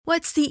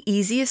What's the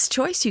easiest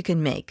choice you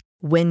can make?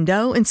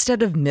 Window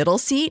instead of middle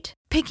seat?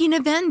 Picking a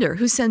vendor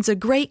who sends a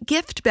great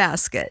gift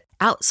basket?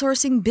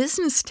 Outsourcing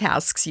business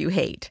tasks you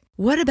hate?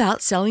 What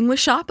about selling with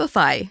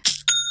Shopify?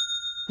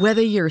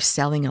 Whether you're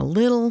selling a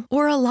little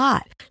or a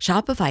lot,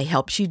 Shopify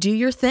helps you do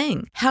your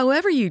thing,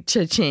 however you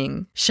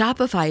cha-ching.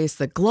 Shopify is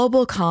the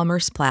global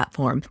commerce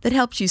platform that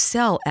helps you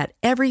sell at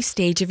every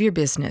stage of your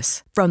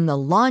business. From the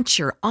launch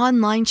your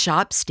online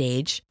shop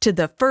stage to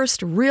the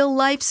first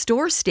real-life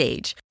store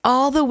stage,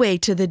 all the way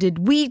to the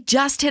did we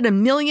just hit a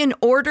million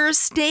orders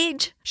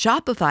stage.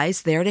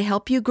 Shopify's there to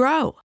help you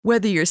grow.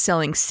 Whether you're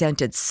selling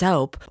scented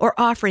soap or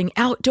offering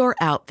outdoor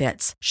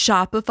outfits,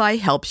 Shopify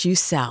helps you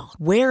sell.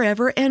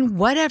 Wherever and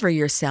whatever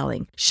you're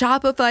selling,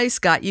 Shopify's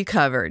got you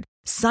covered.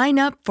 Sign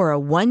up for a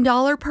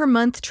 $1 per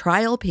month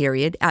trial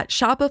period at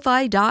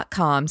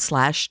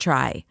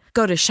shopify.com/try.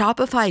 Go to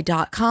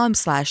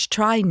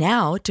shopify.com/try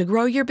now to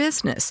grow your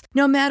business,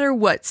 no matter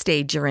what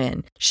stage you're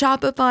in.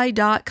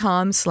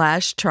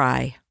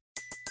 Shopify.com/try.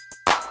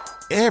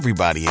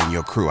 Everybody in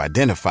your crew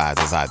identifies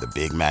as either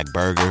Big Mac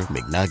Burger,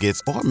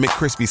 McNuggets, or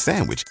McCrispy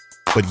Sandwich.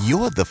 But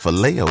you're the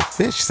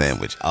Filet-O-Fish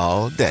Sandwich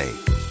all day.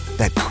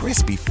 That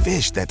crispy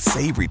fish, that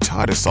savory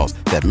tartar sauce,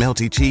 that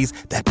melty cheese,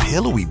 that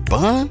pillowy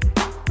bun.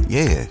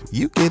 Yeah,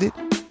 you get it.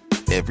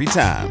 Every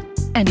time.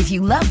 And if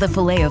you love the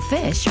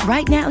Filet-O-Fish,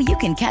 right now you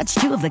can catch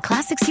two of the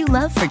classics you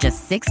love for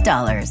just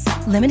 $6.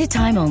 Limited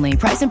time only.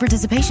 Price and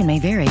participation may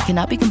vary.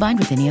 Cannot be combined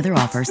with any other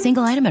offer.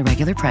 Single item at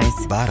regular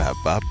price.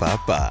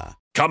 Ba-da-ba-ba-ba.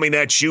 Coming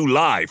at you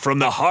live from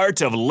the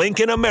heart of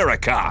Lincoln,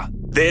 America.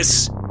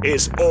 This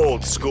is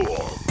Old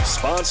School,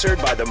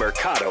 sponsored by the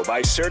Mercado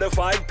by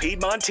Certified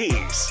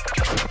Piedmontese.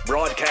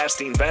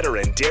 Broadcasting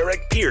veteran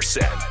Derek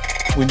Pearson.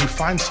 When you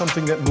find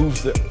something that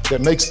moves them,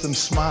 that makes them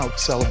smile,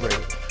 celebrate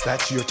it.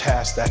 That's your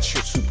task. That's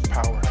your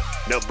superpower.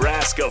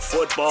 Nebraska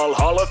Football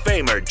Hall of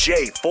Famer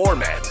Jay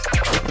Foreman.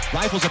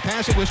 Rifles a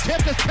pass. It was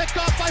tipped. It's picked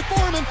off by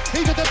Foreman.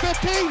 He's at the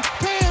 15,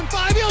 10,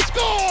 5. He'll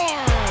score!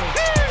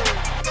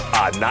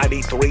 On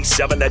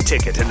 93.7 The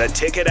Ticket and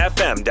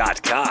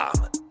theticketfm.com.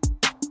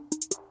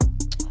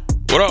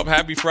 What up?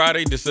 Happy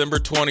Friday, December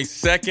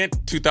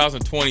 22nd,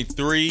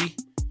 2023.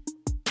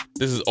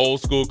 This is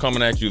Old School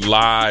coming at you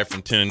live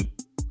from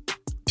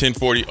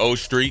 1040 O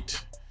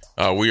Street.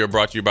 We are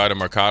brought to you by the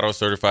Mercado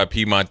Certified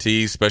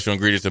Piedmontese Special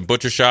Ingredients and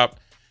Butcher Shop,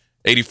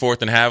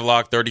 84th and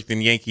Havelock, 30th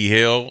and Yankee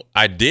Hill.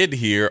 I did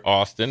hear,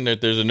 Austin, that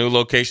there's a new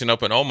location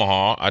up in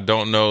Omaha. I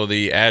don't know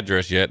the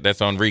address yet.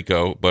 That's on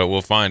Rico, but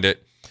we'll find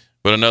it.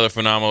 But another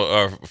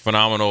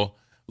phenomenal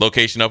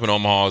location up in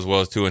Omaha, as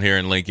well as two in here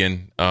in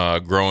Lincoln,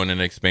 growing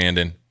and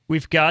expanding.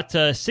 We've got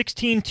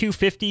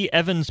 16250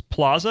 Evans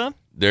Plaza.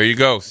 There you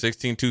go,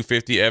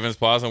 16250 Evans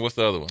Plaza. And what's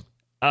the other one?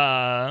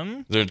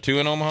 Is there two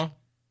in Omaha?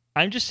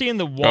 I'm just seeing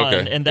the one,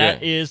 okay, and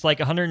that is like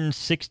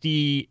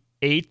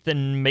 168th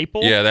and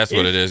Maple. Yeah, that's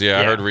what it is. Yeah,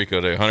 I heard Rico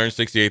there,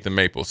 168th and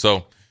Maple.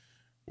 So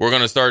we're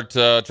going to start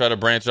try to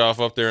branch off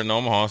up there in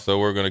Omaha, so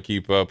we're going to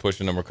keep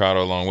pushing the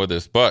Mercado along with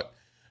us. But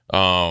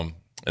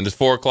in this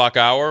 4 o'clock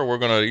hour, we're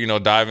going to,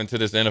 dive into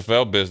this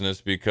NFL business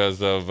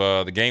because of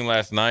the game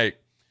last night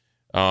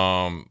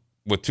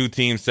with two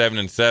teams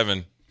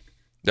 7-7.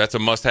 That's a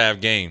must-have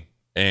game.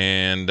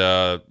 And,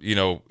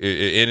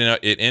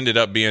 it ended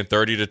up being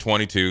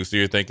 30-22. So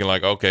you're thinking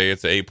like, okay,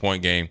 it's an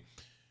 8-point game.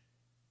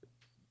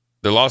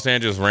 The Los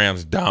Angeles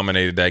Rams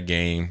dominated that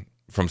game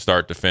from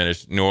start to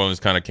finish. New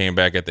Orleans kind of came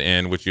back at the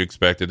end, which you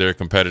expected. They're a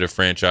competitive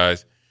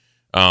franchise.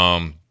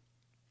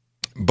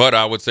 But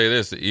I would say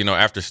this,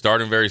 after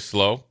starting very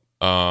slow,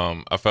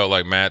 I felt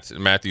like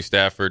Matthew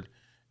Stafford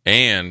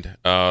and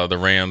the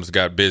Rams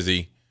got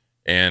busy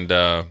and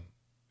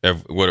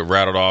would have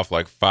rattled off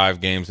like 5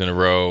 games in a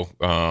row.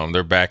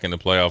 They're back in the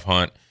playoff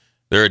hunt.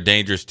 They're a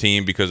dangerous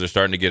team because they're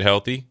starting to get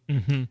healthy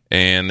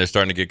and they're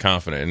starting to get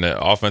confident. And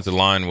the offensive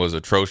line was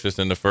atrocious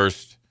in the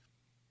first,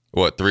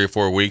 3 or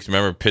 4 weeks.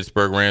 Remember,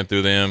 Pittsburgh ran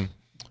through them.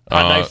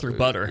 Knife through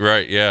butter.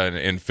 Right, yeah,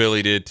 and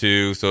Philly did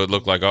too. So it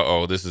looked like,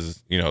 this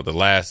is, the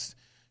last.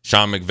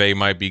 Sean McVay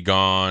might be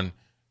gone.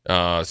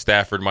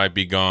 Stafford might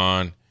be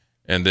gone.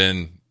 And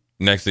then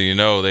next thing you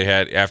know, they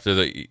had after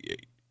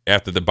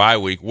the bye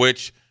week,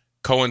 which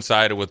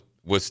coincided with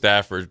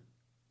Stafford's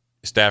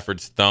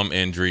thumb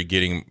injury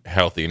getting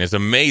healthy. And it's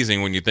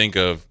amazing when you think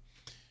of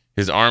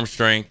his arm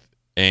strength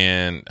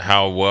and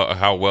how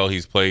well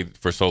he's played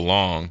for so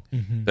long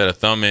that a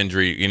thumb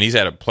injury, and he's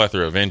had a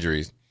plethora of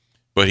injuries,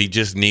 but he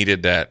just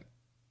needed that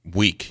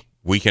week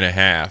and a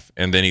half,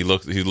 and then he's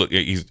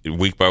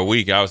week by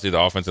week. Obviously,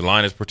 the offensive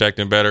line is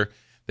protecting better.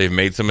 They've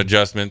made some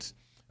adjustments.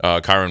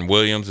 Kyron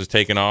Williams is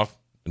taking off.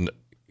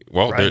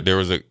 Well, right. there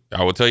was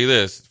I will tell you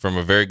this from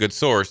a very good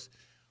source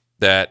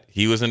that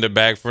he was in the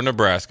bag for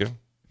Nebraska.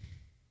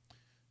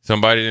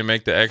 Somebody didn't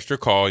make the extra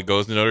call. He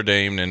goes to Notre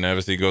Dame, and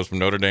obviously he goes from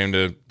Notre Dame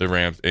to the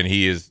Rams, and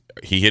he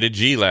hit a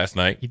G last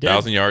night,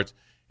 1,000 yards,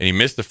 and he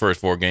missed the first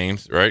 4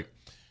 games, right?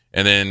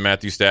 And then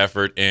Matthew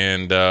Stafford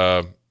and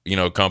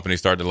company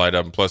started to light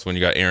up. And plus, when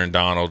you got Aaron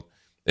Donald,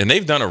 and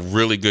they've done a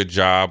really good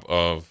job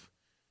of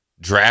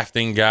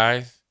drafting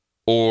guys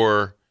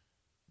or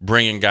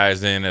bringing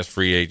guys in as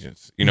free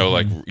agents,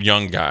 like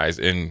young guys,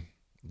 and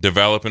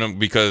developing them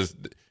because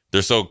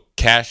they're so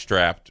cash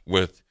strapped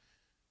with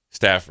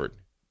Stafford,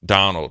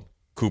 Donald,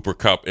 Cooper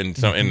Kupp, and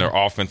some in their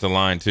offensive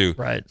line too.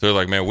 Right. So they're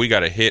like, man, we got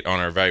to hit on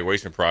our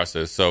evaluation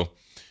process. So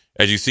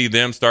as you see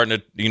them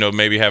starting to,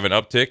 maybe have an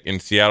uptick,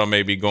 and Seattle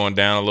may be going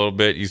down a little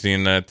bit, you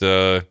seeing that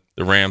the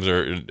Rams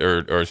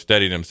are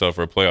steadying themselves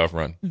for a playoff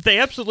run. They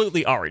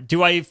absolutely are.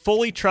 Do I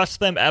fully trust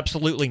them?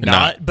 Absolutely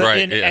not. But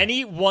in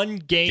any one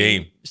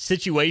game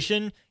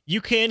situation,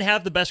 you can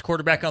have the best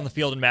quarterback on the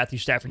field in Matthew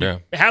Stafford. You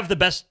have the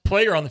best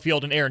player on the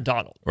field in Aaron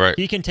Donald. Right.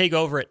 He can take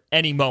over at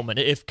any moment.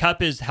 If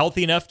Kupp is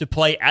healthy enough to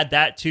play, add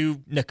that to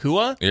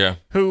Nakua. Yeah.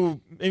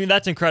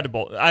 That's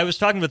incredible. I was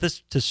talking with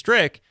this to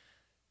Strick.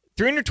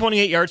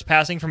 328 yards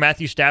passing for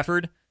Matthew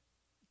Stafford.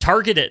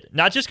 Targeted,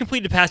 not just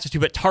completed passes to,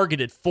 but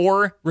targeted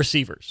 4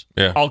 receivers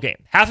all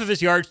game. Half of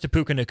his yards to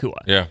Puka Nakua.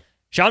 Yeah.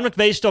 Sean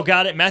McVay still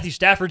got it. Matthew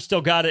Stafford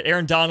still got it.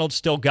 Aaron Donald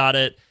still got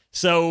it.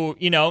 So,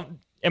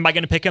 am I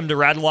going to pick him to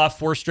rattle off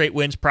 4 straight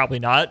wins? Probably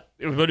not.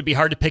 Would it be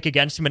hard to pick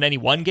against him in any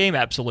one game?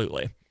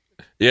 Absolutely.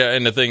 Yeah,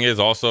 and the thing is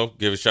also,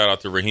 give a shout out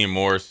to Raheem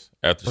Morris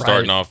after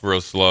starting off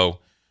real slow,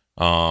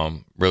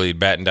 really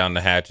batting down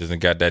the hatches and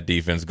got that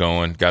defense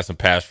going. Got some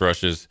pass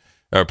rushers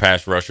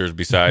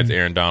besides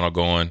Aaron Donald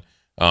going.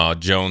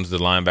 Jones, the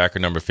linebacker,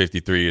 number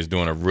 53, is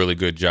doing a really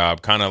good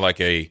job. Kind of like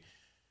a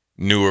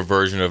newer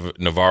version of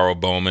Navarro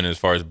Bowman as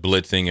far as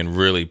blitzing and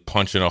really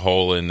punching a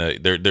hole in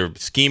they're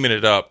scheming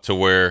it up to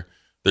where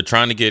they're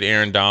trying to get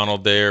Aaron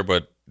Donald there,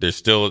 but he's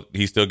still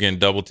getting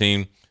double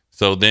teamed.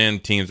 So then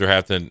teams are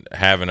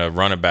having a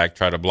running back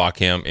try to block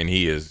him, and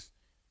he is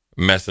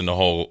messing the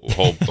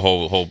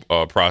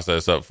whole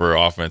process up for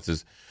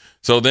offenses.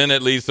 So then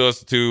it leads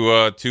us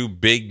to 2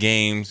 big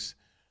games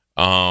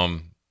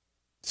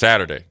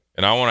Saturday.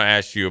 And I want to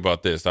ask you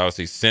about this.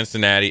 Obviously,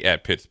 Cincinnati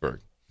at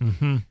Pittsburgh.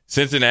 Mm-hmm.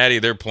 Cincinnati,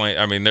 they're playing.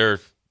 I mean, they're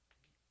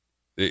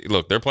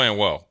playing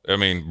well. I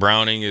mean,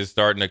 Browning is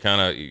starting to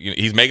kind of.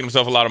 He's making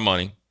himself a lot of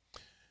money,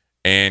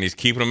 and he's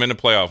keeping them in the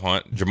playoff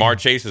hunt. Jamar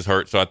Chase is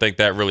hurt, so I think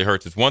that really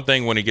hurts. It's one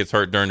thing when he gets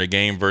hurt during the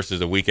game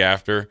versus a week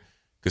after,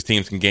 because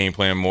teams can game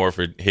plan more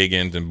for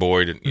Higgins and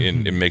Boyd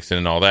and Mixon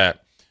and all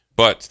that.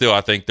 But still,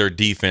 I think their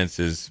defense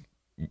is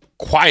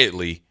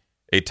quietly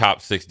a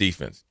top 6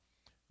 defense.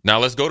 Now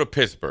let's go to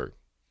Pittsburgh.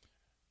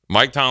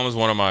 Mike Tomlin's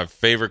one of my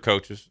favorite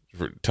coaches.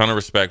 A ton of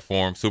respect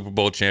for him. Super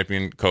Bowl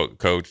champion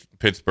coach,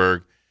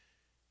 Pittsburgh.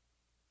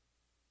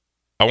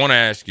 I want to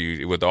ask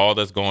you, with all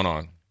that's going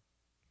on,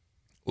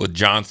 with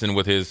Johnson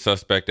with his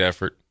suspect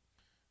effort,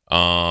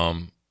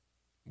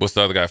 what's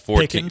the other guy?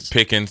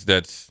 Pickens.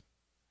 That's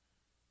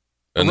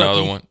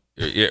another one.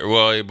 Yeah,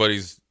 well, but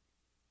he's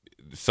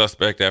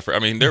suspect effort. I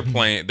mean, they're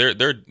playing.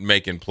 They're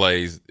making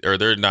plays, or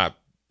they're not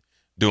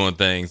doing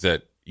things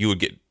that you would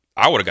get.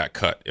 I would have got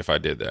cut if I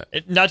did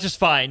that. Not just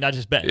fine, not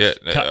just bench.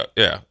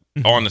 Yeah,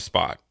 on the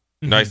spot.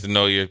 Nice to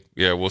know you.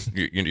 Yeah,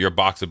 your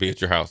box will be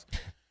at your house.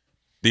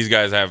 These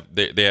guys have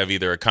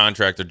either a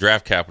contract or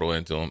draft capital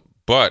into them.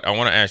 But I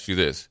want to ask you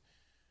this: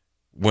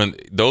 when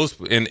those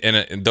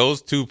in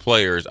those 2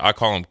 players, I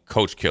call them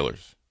coach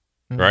killers,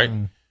 right?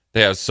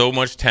 They have so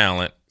much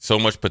talent, so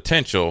much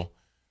potential,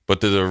 but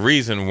there's a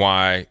reason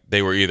why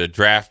they were either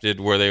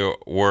drafted where they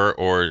were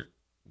or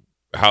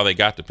how they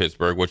got to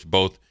Pittsburgh, which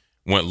both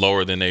went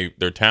lower than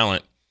their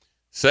talent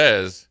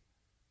says.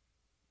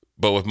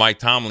 But with Mike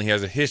Tomlin, he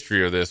has a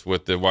history of this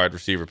with the wide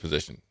receiver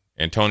position.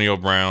 Antonio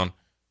Brown,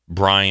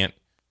 Bryant,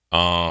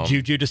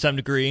 Juju to some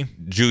degree.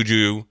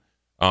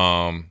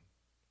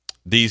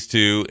 These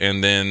 2,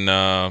 and then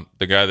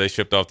the guy they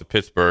shipped off to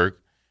Pittsburgh,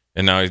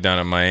 and now he's down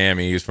in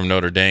Miami. He's from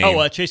Notre Dame.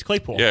 Oh, Chase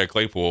Claypool. Yeah,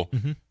 Claypool.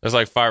 That's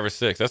like 5 or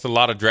 6. That's a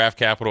lot of draft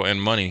capital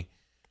and money.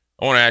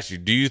 I want to ask you,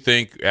 do you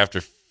think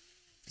after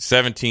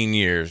 17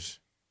 years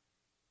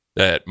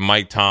that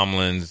Mike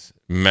Tomlin's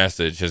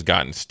message has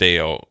gotten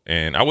stale?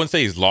 And I wouldn't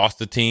say he's lost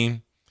the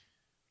team,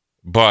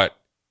 but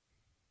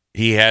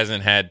he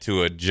hasn't had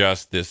to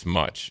adjust this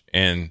much.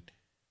 And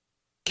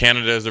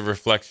Canada is a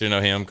reflection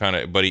of him, kind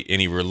of, but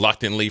he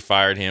reluctantly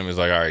fired him. Is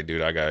like, all right,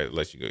 dude, I gotta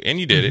let you go, and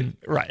you did it,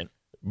 right?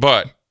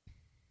 But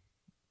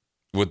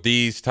with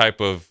these type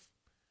of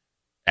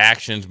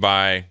actions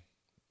by,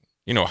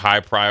 high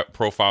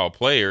profile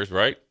players,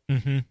 right?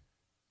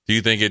 Do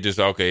you think it just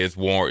it's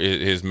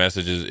his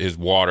message is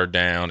watered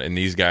down, and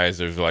these guys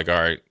are like, all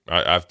right,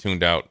 I've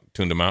tuned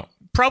them out?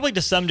 Probably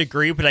to some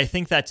degree, but I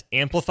think that's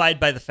amplified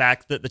by the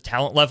fact that the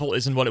talent level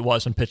isn't what it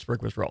was when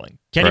Pittsburgh was rolling.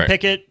 Kenny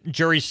Pickett,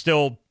 jury's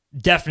still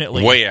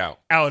definitely way out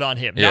on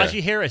him. Yeah.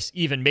 Najee Harris,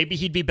 even maybe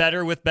he'd be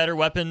better with better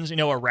weapons,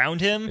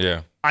 around him.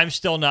 Yeah, I'm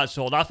still not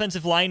sold.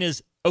 Offensive line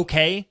is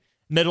okay.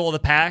 Middle of the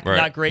pack,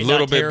 not great, a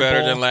little bit terrible.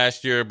 better than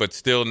last year, but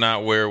still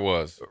not where it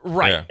was.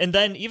 Right. Yeah. And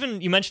then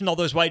even you mentioned all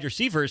those wide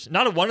receivers.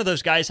 Not a one of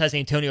those guys has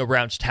Antonio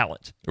Brown's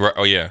talent. Right.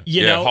 Oh, yeah.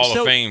 Hall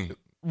of Fame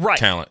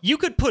talent. You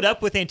could put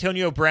up with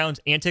Antonio Brown's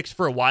antics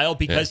for a while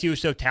because he was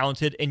so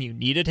talented and you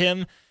needed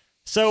him.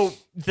 So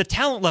the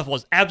talent level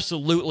has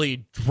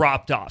absolutely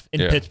dropped off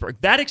in Pittsburgh.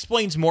 That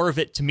explains more of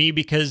it to me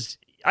because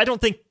I don't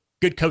think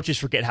good coaches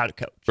forget how to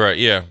coach. Right,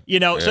 yeah.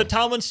 So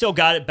Tomlin still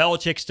got it.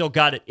 Belichick still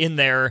got it in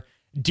there.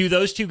 Do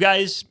those two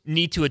guys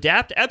need to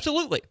adapt?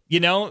 Absolutely. You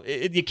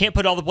can't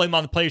put all the blame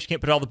on the players. You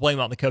can't put all the blame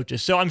on the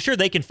coaches. So I'm sure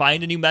they can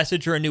find a new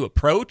message or a new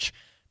approach,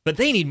 but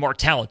they need more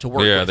talent to work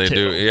with. Yeah, they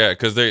do. Yeah,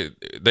 because they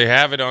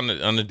have it on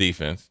the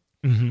defense.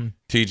 Mm-hmm.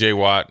 T.J.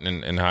 Watt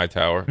and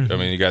Hightower. Mm-hmm. I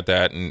mean, you got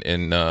that.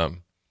 And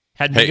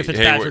had Minka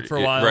Fitzpatrick for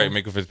a while. Right,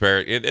 Minka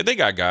Fitzpatrick. They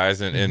got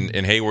guys,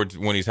 and Hayward,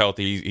 when he's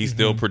healthy, he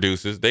still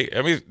produces.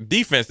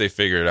 Defense, they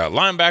figured it out.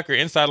 Linebacker,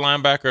 inside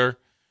linebacker,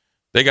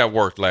 they got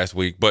worked last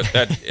week, but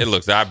it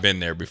looks. I've been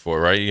there before,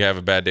 right? You have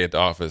a bad day at the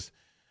office.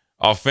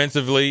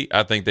 Offensively,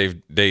 I think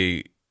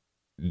they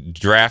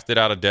drafted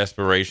out of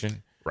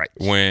desperation. Right.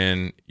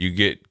 When you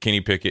get Kenny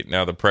Pickett,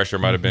 now the pressure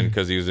might have been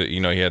because he was,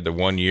 he had the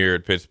 1 year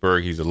at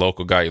Pittsburgh. He's a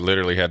local guy. He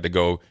literally had to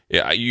go.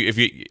 Yeah,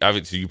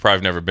 obviously you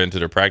probably never been to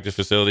their practice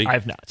facility.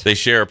 I've not. They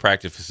share a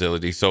practice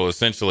facility, so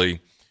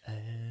essentially,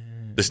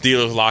 the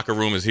Steelers locker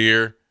room is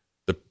here.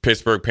 The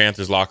Pittsburgh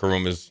Panthers locker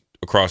room is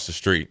across the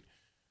street.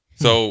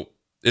 So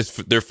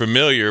they're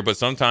familiar, but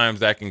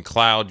sometimes that can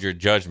cloud your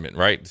judgment,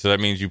 right? So that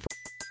means you.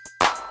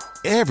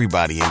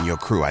 Everybody in your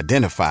crew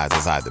identifies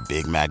as either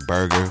Big Mac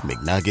Burger,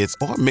 McNuggets,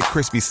 or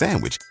McCrispy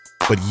Sandwich.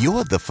 But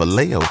you're the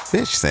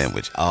Filet-O-Fish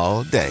Sandwich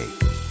all day.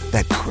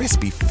 That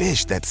crispy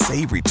fish, that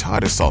savory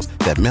tartar sauce,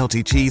 that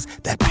melty cheese,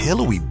 that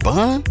pillowy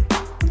bun.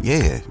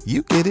 Yeah,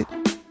 you get it.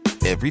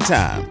 Every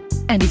time.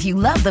 And if you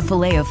love the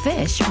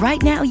Filet-O-Fish,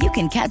 right now you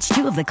can catch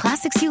two of the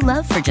classics you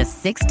love for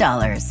just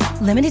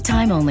 $6. Limited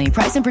time only.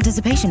 Price and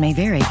participation may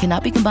vary.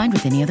 Cannot be combined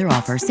with any other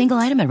offer. Single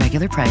item at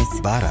regular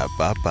price.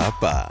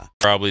 Ba-da-ba-ba-ba.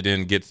 Probably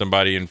didn't get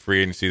somebody in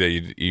free agency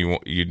that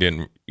you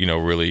didn't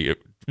really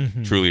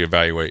truly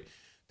evaluate.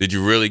 Did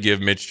you really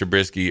give Mitch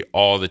Trubisky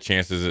all the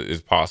chances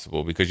as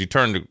possible? Because you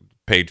turned the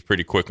page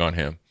pretty quick on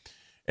him.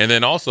 And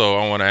then also,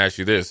 I want to ask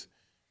you this.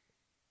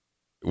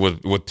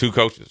 With two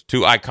coaches,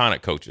 two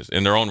iconic coaches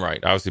in their own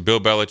right. Obviously, Bill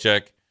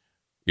Belichick,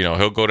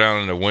 he'll go down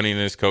in the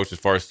winningest coach as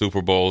far as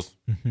Super Bowls,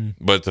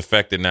 but it's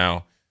affected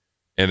now.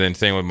 And then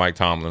same with Mike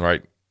Tomlin,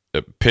 right? The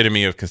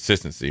epitome of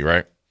consistency,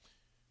 right?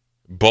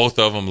 Both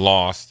of them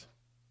lost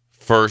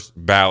first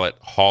ballot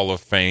Hall of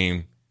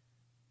Fame,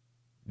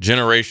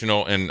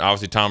 generational, and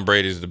obviously Tom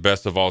Brady is the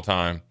best of all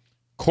time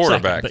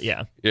quarterback. But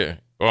yeah.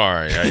 All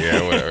right,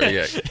 yeah, whatever,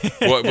 yeah.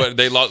 But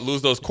they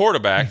lose those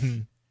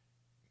quarterbacks.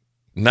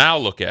 Now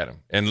look at him,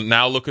 and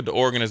now look at the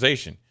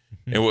organization.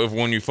 And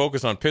when you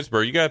focus on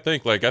Pittsburgh, you got to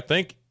think, I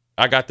think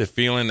I got the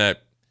feeling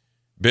that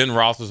Ben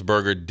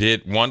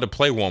Roethlisberger wanted to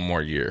play one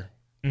more year.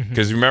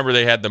 Because remember,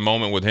 they had the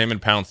moment with him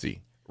and Pouncey.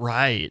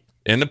 Right.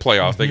 In the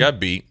playoffs, they got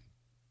beat.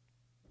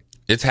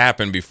 It's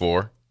happened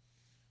before.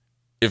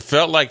 It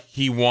felt like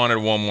he wanted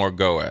one more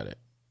go at it.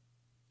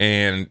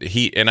 And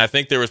I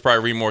think there was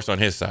probably remorse on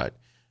his side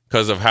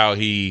because of how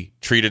he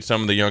treated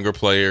some of the younger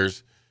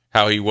players,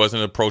 how he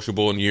wasn't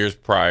approachable in years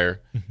prior,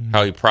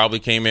 how he probably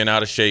came in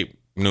out of shape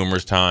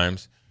numerous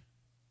times.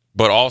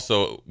 But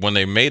also, when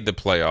they made the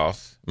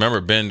playoffs,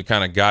 remember Ben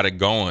kind of got it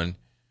going.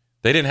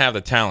 They didn't have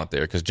the talent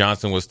there because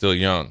Johnson was still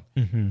young.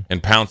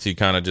 And Pouncey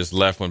kind of just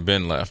left when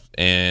Ben left.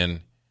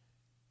 And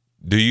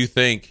do you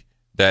think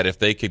that if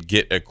they could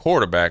get a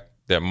quarterback,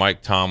 that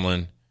Mike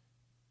Tomlin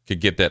could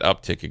get that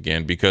uptick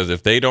again? Because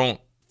if they don't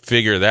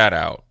figure that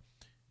out,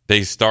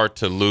 they start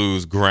to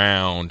lose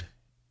ground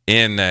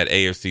in that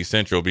AFC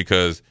Central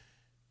because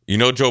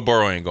Joe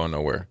Burrow ain't going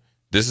nowhere.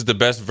 This is the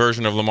best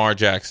version of Lamar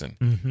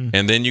Jackson.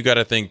 And then you got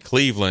to think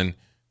Cleveland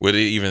with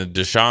even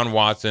Deshaun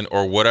Watson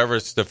or whatever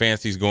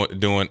Stefanski's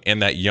doing in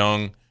that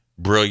young,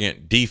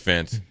 brilliant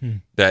defense,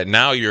 that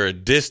now you're a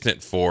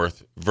distant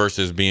fourth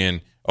versus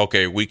being,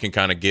 okay, we can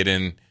kind of get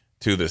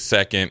into the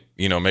second,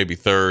 maybe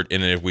third,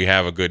 and then if we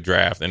have a good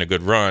draft and a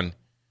good run,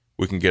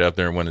 we can get up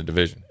there and win the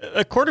division.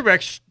 A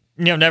quarterback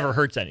never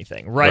hurts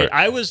anything, right?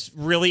 I was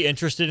really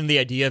interested in the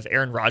idea of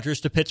Aaron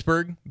Rodgers to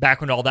Pittsburgh back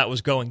when all that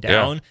was going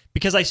down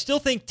because I still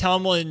think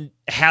Tomlin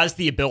has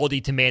the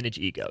ability to manage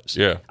egos.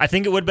 Yeah. I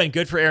think it would have been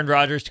good for Aaron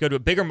Rodgers to go to a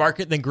bigger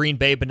market than Green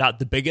Bay, but not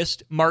the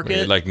biggest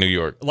market. Like New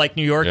York.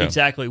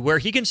 Exactly, where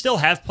he can still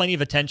have plenty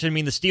of attention. I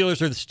mean, the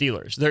Steelers are the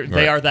Steelers.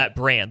 They are that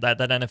brand, that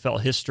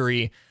NFL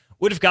history.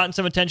 Would have gotten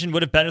some attention,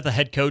 would have been with a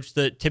head coach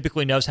that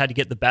typically knows how to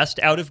get the best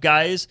out of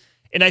guys.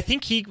 And I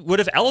think he would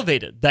have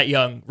elevated that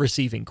young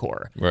receiving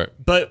core. Right.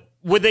 But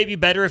would they be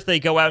better if they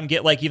go out and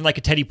get even a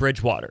Teddy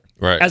Bridgewater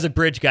as a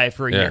bridge guy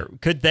for a year?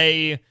 Could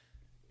they,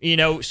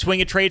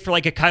 swing a trade for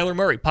a Kyler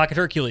Murray, Pocket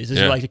Hercules, as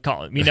you like to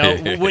call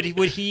him?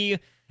 Would he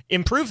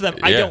improve them?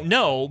 I don't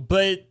know,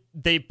 but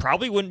they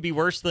probably wouldn't be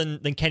worse than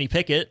Kenny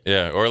Pickett.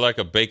 Yeah, or like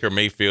a Baker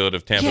Mayfield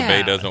if Tampa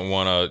Bay doesn't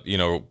want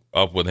to,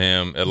 up with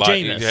him.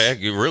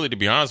 Really, to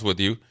be honest with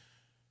you,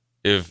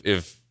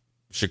 if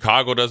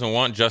Chicago doesn't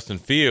want Justin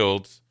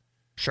Fields,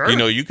 sure.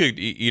 You could,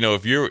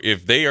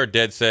 if they are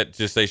dead set,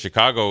 just say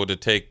Chicago to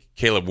take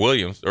Caleb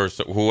Williams or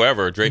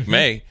whoever, Drake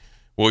May,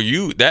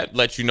 Well, that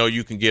lets you know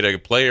you can get a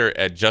player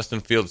at Justin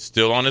Fields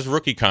still on his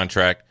rookie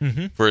contract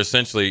for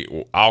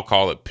essentially, I'll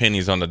call it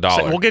pennies on the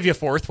dollar. So we'll give you a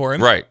fourth for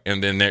him, right?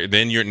 And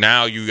then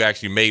you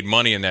actually made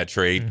money in that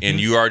trade, and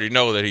you already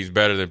know that he's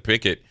better than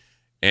Pickett,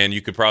 and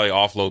you could probably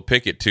offload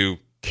Pickett to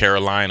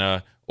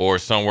Carolina or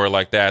somewhere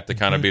like that to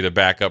kind of be the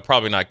backup.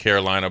 Probably not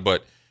Carolina,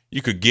 but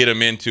you could get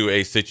him into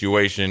a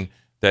situation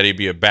that he'd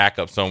be a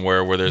backup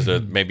somewhere where there's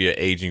maybe an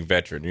aging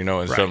veteran,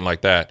 and something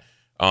like that.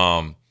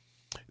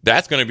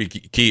 That's going to be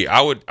key.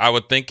 I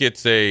would think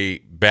it's a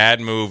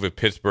bad move if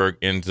Pittsburgh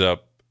ends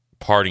up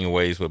parting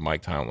ways with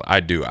Mike Tomlin.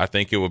 I do. I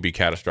think it would be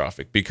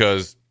catastrophic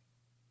because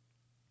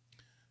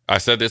I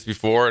said this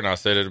before, and I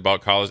said it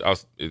about college.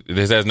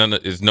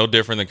 It's no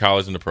different than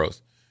college and the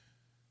pros.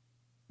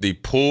 The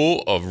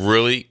pool of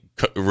really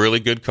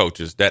good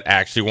coaches that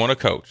actually want to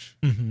coach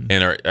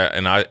and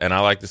I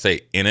like to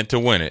say in it to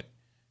win it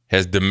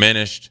has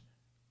diminished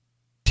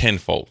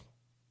tenfold.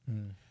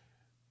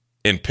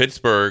 And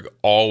Pittsburgh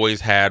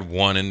always had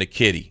one in the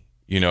kitty.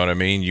 You know what I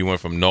mean? You went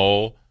from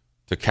Noel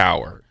to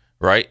Cowher,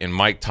 right? And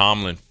Mike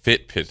Tomlin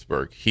fit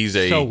Pittsburgh. He's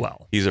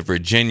a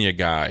Virginia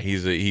guy.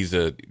 He's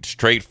a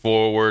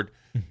straightforward.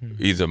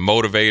 He's a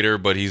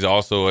motivator, but he's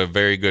also a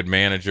very good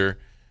manager.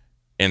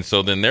 And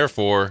so then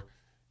therefore,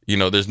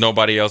 there's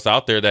nobody else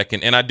out there that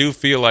can. And I do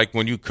feel like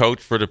when you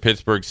coach for the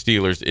Pittsburgh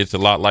Steelers, it's a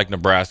lot like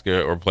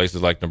Nebraska or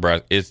places like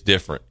Nebraska. It's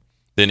different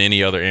than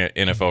any other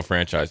NFL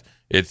franchise.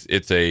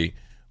 It's a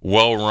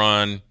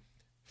well-run,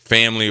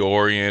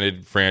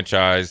 family-oriented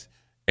franchise,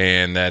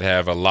 and that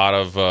have a lot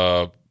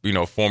of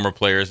former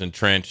players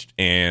entrenched.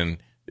 And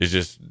it's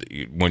just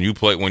when you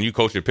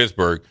coach at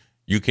Pittsburgh,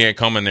 you can't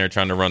come in there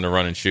trying to run the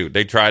run and shoot.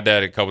 They tried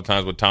that a couple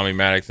times with Tommy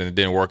Maddox, and it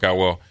didn't work out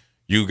well.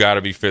 You got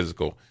to be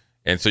physical,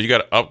 and so you got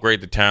to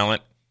upgrade the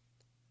talent.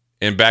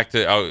 And back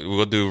to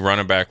we'll do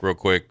running back real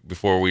quick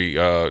before we.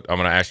 I'm going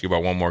to ask you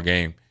about one more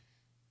game.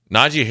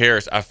 Najee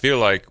Harris, I feel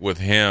like with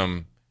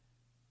him,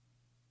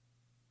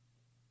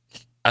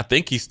 I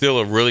think he's still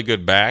a really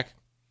good back.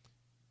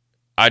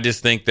 I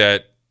just think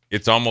that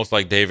it's almost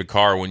like David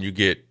Carr when you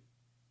get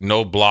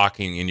no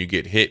blocking and you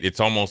get hit.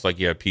 It's almost like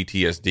you have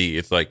PTSD.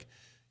 It's like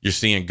you're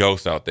seeing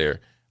ghosts out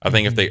there. I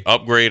think if they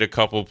upgrade a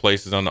couple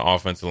places on the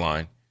offensive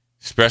line,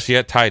 especially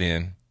at tight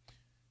end,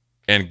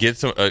 and get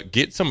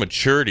some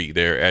maturity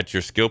there at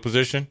your skill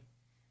position,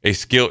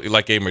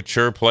 like a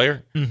mature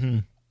player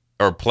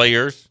or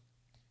players,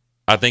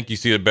 I think you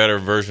see a better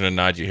version of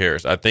Najee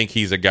Harris. I think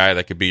he's a guy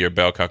that could be your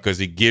bell cow because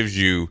he gives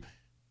you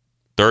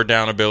third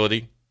down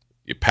ability,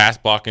 pass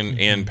blocking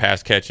and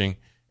pass catching,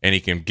 and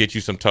he can get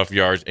you some tough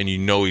yards, and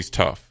he's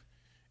tough.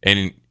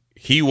 And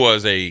he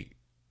was a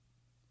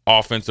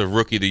offensive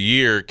rookie of the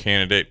year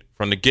candidate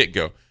from the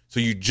get-go.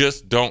 So you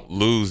just don't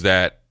lose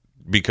that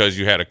because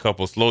you had a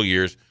couple slow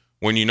years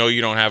when you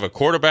don't have a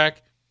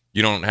quarterback,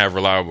 you don't have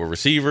reliable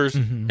receivers,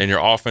 and your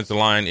offensive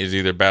line is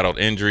either battled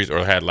injuries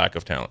or had lack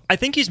of talent. I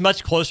think he's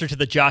much closer to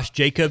the Josh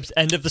Jacobs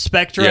end of the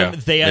spectrum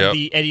than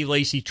the Eddie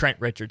Lacy, Trent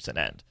Richardson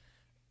end.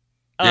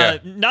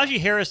 Najee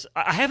Harris,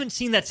 I haven't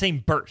seen that same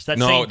burst, same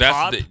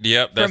pop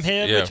from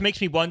him, which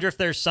makes me wonder if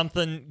there's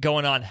something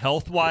going on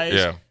health-wise.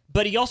 Yeah.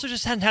 But he also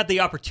just hadn't had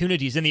the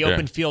opportunities in the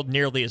open field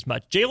nearly as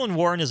much. Jalen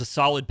Warren is a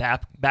solid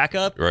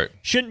backup. Right.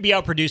 Shouldn't be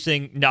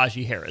outproducing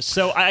Najee Harris.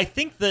 So I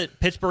think that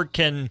Pittsburgh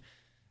can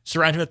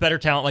surround him with better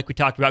talent, like we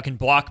talked about, can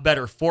block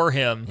better for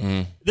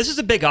him. This is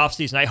a big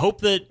offseason. I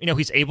hope that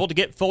he's able to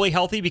get fully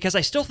healthy because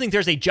I still think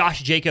there's a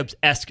Josh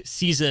Jacobs-esque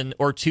season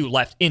or two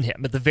left in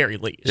him at the very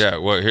least. Yeah,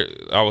 well, here,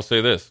 I will say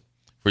this.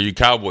 For you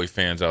Cowboy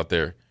fans out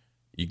there,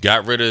 you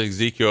got rid of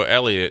Ezekiel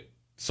Elliott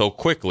so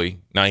quickly.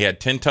 Now, he had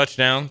 10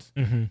 touchdowns.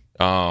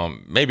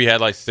 Maybe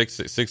had like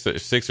 600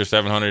 or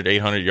 700,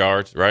 800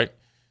 yards, right?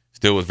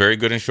 Still was very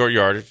good in short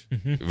yardage.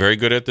 Very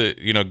good at the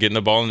getting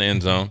the ball in the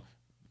end zone.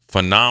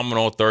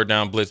 Phenomenal third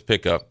down blitz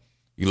pickup.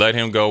 You let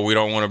him go. We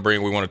want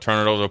to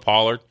turn it over to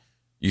Pollard.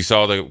 You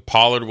saw that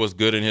Pollard was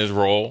good in his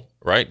role,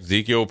 right?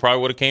 Ezekiel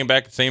probably would have came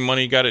back the same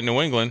money he got at New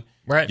England.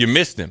 Right. You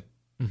missed him.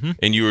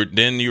 And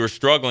you were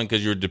struggling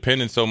because you were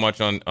dependent so much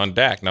on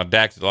Dak. Now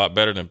Dak's a lot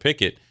better than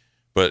Pickett,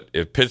 but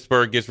if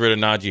Pittsburgh gets rid of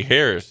Najee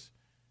Harris,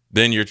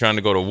 then you're trying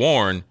to go to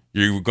Warren,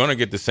 you're going to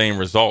get the same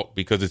result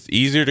because it's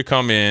easier to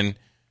come in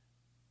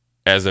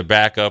as a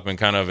backup and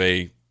kind of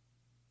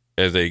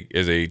as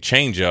a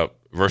change up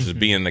versus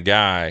being the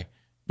guy,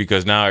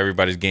 because now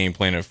everybody's game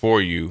planning for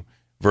you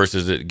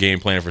versus game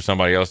planning for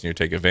somebody else, and you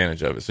take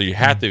advantage of it. So you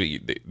have to.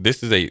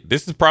 This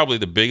is probably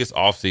the biggest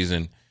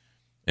offseason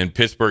in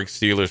Pittsburgh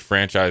Steelers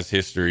franchise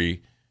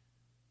history.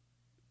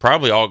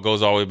 Probably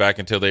goes all the way back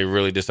until they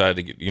really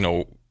decided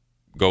to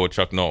go with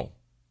Chuck Noll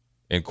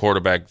in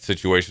quarterback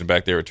situation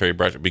back there with Terry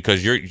Bradshaw,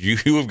 because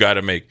you have got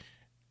to make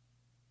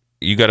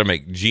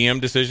GM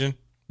decision.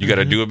 You got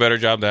to do a better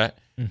job of that.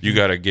 You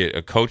got to get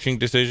a coaching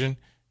decision.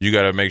 You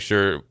got to make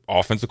sure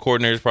offensive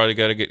coordinators probably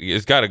got to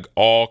it's got to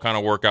all kind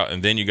of work out,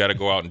 and then you got to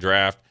go out and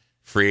draft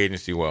free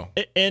agency well.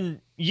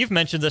 And you've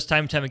mentioned this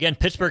time and time again,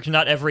 Pittsburgh's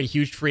not ever a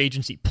huge free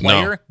agency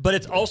player, but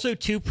it's also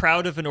too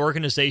proud of an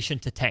organization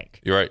to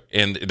tank. You're right.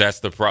 And that's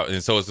the problem.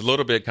 And so it's a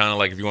little bit kind of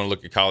like, if you want to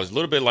look at college, a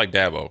little bit like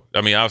Dabo.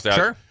 I mean,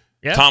 obviously,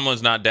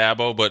 Tomlin's not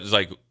Dabo, but it's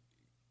like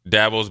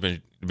Dabo's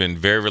been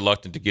very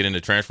reluctant to get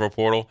into transfer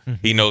portal.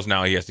 Mm-hmm. He knows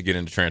now he has to get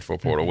into transfer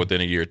portal within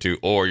a year or two,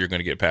 or you're going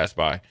to get passed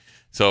by.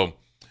 So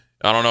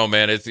I don't know,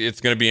 man. It's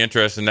going to be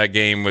interesting. That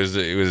game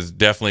was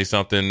definitely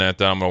something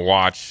that I'm going to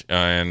watch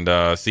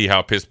and see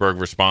how Pittsburgh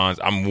responds.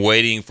 I'm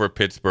waiting for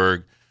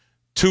Pittsburgh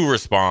to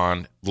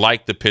respond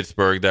like the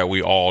Pittsburgh that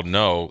we all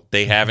know.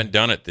 They haven't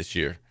done it this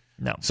year.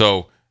 No.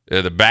 So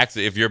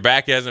if your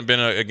back hasn't been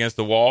against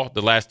the wall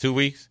the last 2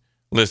 weeks,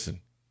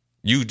 listen.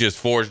 You just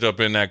forged up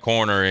in that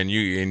corner, and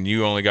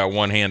you only got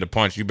one hand to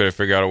punch. You better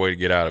figure out a way to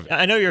get out of it.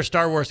 I know you're a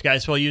Star Wars guy,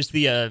 so I'll use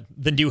the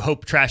New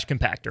Hope trash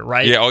compactor,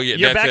 right? Yeah,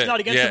 your back's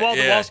not against the wall.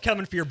 The wall's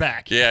coming for your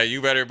back. Yeah,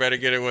 you better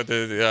get it with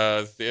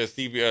the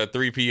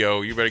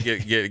 3PO. You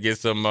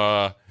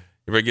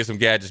better get some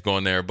gadgets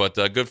going there. But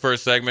good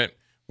first segment.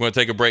 We're going to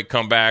take a break,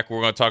 come back. We're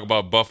going to talk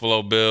about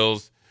Buffalo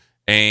Bills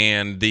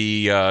and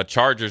the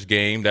Chargers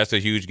game. That's a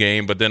huge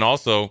game. But then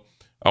also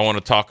I want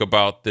to talk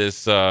about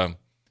this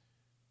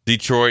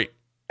Detroit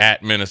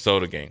at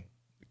Minnesota game.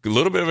 A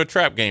little bit of a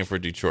trap game for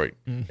Detroit.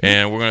 Mm-hmm.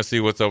 And we're going to see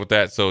what's up with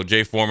that. So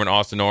Jay Foreman,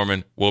 Austin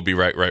Norman, we'll be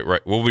right.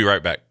 We'll be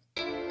right back.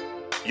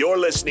 You're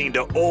listening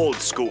to Old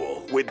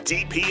School with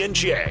DP and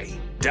J.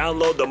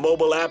 Download the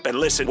mobile app and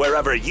listen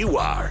wherever you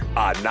are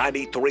on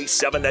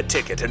 93.7 The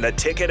Ticket and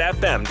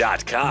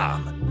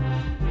theticketfm.com.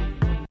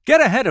 Get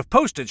ahead of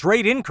postage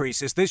rate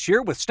increases this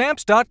year with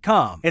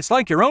Stamps.com. It's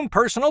like your own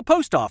personal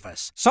post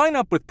office. Sign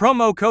up with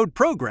promo code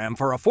PROGRAM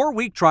for a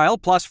 4-week trial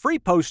plus free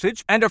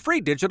postage and a free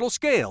digital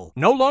scale.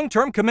 No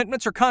long-term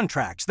commitments or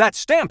contracts. That's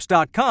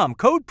Stamps.com,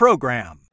 code PROGRAM.